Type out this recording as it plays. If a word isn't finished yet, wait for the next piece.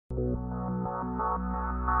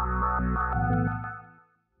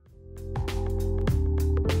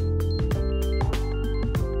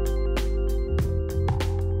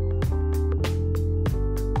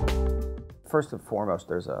First and foremost,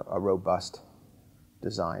 there's a robust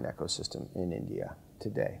design ecosystem in India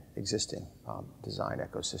today, existing design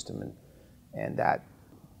ecosystem, and that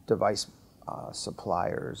device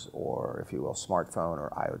suppliers, or if you will, smartphone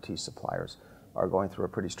or IoT suppliers, are going through a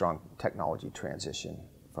pretty strong technology transition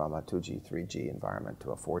from a 2G, 3G environment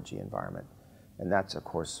to a 4G environment. And that's, of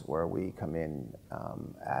course, where we come in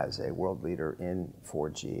as a world leader in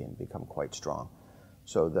 4G and become quite strong.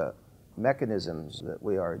 So the mechanisms that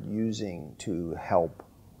we are using to help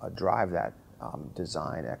drive that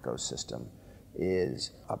design ecosystem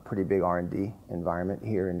is a pretty big R&D environment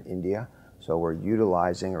here in India. So we're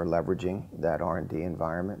utilizing or leveraging that R&D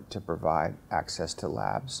environment to provide access to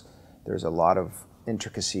labs. There's a lot of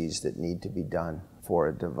intricacies that need to be done for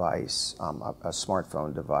a device, a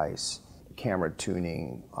smartphone device, camera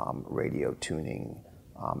tuning, radio tuning,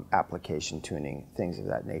 application tuning, things of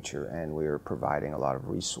that nature, and we are providing a lot of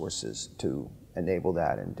resources to enable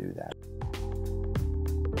that and do that.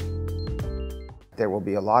 There will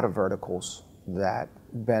be a lot of verticals that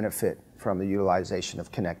benefit from the utilization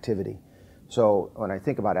of connectivity. So when I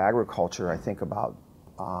think about agriculture, I think about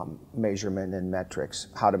measurement and metrics,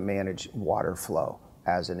 how to manage water flow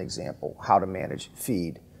as an example, how to manage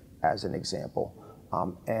feed as an example.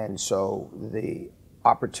 And so the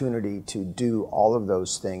opportunity to do all of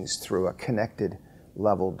those things through a connected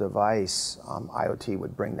level device, IoT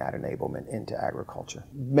would bring that enablement into agriculture.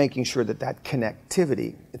 Making sure that that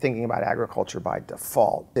connectivity, thinking about agriculture by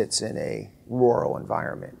default, it's in a rural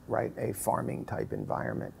environment, right? A farming type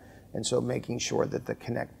environment. And so making sure that the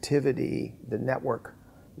connectivity, the network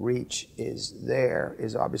reach is there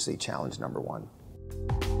is obviously challenge number one.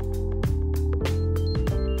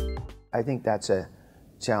 I think that's a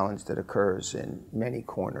challenge that occurs in many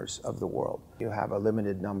corners of the world. You have a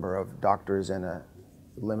limited number of doctors and a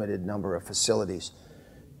limited number of facilities.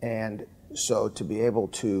 And so to be able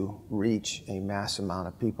to reach a mass amount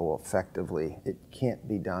of people effectively, it can't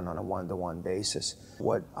be done on a one-to-one basis.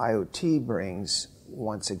 What IoT brings,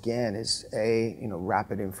 once again, is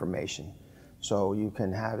rapid information. So you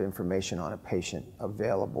can have information on a patient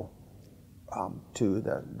available to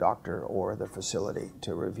the doctor or the facility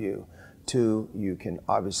to review. Two, you can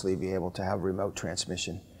obviously be able to have remote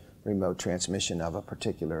transmission of a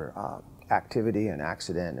particular activity, an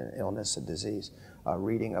accident, an illness, a disease, a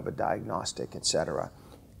reading of a diagnostic, etc.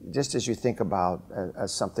 Just as you think about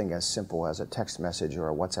as something as simple as a text message or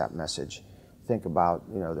a WhatsApp message, think about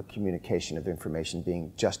the communication of information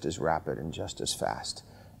being just as rapid and just as fast.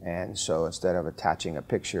 And so instead of attaching a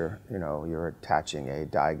picture, you're attaching a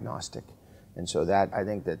diagnostic. And so that, I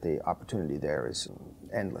think that the opportunity there is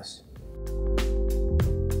endless.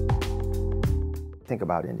 Think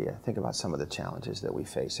about India. Think about some of the challenges that we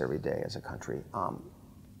face every day as a country.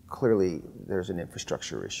 Clearly, there's an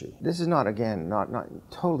infrastructure issue. This is not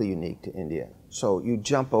totally unique to India. So you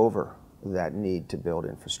jump over that need to build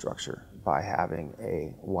infrastructure by having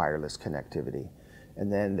a wireless connectivity.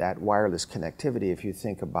 And then that wireless connectivity, if you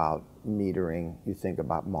think about metering, you think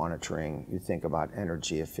about monitoring, you think about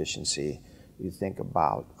energy efficiency, you think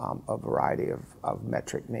about a variety of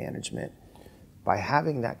metric management. By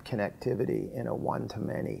having that connectivity in a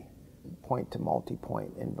one-to-many,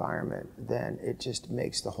 point-to-multi-point environment, then it just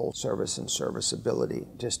makes the whole service and serviceability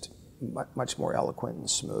just much more eloquent and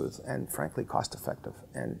smooth and frankly cost-effective.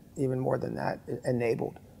 And even more than that,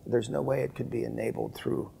 enabled. There's no way it could be enabled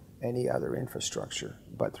through any other infrastructure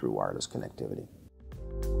but through wireless connectivity.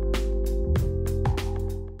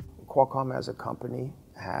 Qualcomm as a company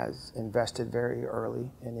has invested very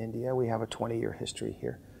early in India. We have a 20-year history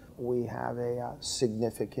here. We have a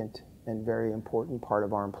significant and very important part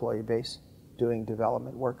of our employee base doing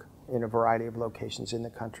development work in a variety of locations in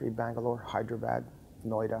the country: Bangalore, Hyderabad,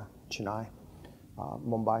 Noida, Chennai,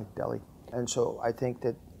 Mumbai, Delhi. And so I think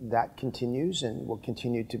that continues and will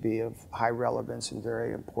continue to be of high relevance and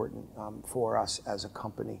very important for us as a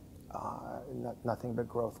company. Nothing but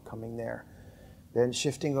growth coming there. Then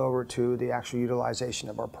shifting over to the actual utilization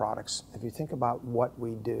of our products. If you think about what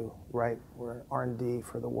we do, right, we're R&D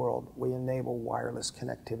for the world. We enable wireless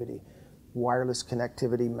connectivity. Wireless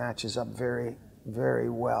connectivity matches up very, very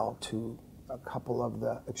well to a couple of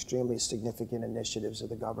the extremely significant initiatives of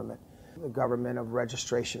the government. The government of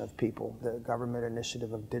registration of people, the government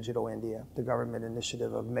initiative of Digital India, the government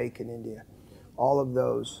initiative of Make in India. All of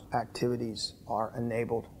those activities are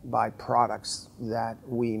enabled by products that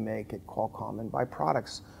we make at Qualcomm. And by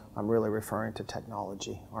products, I'm really referring to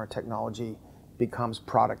technology. Our technology becomes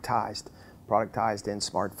productized. productized in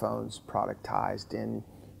smartphones, productized in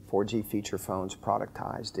 4G feature phones,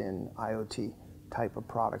 productized in IoT type of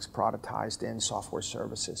products, productized in software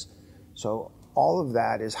services. So all of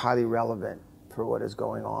that is highly relevant for what is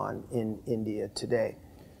going on in India today.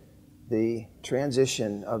 The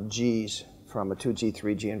transition of Gs from a 2G,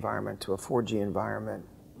 3G environment to a 4G environment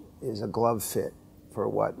is a glove fit for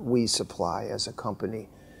what we supply as a company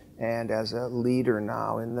and as a leader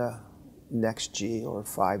now in the next G or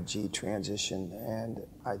 5G transition. And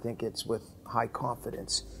I think it's with high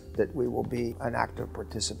confidence that we will be an active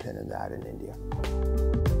participant in that in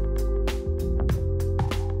India.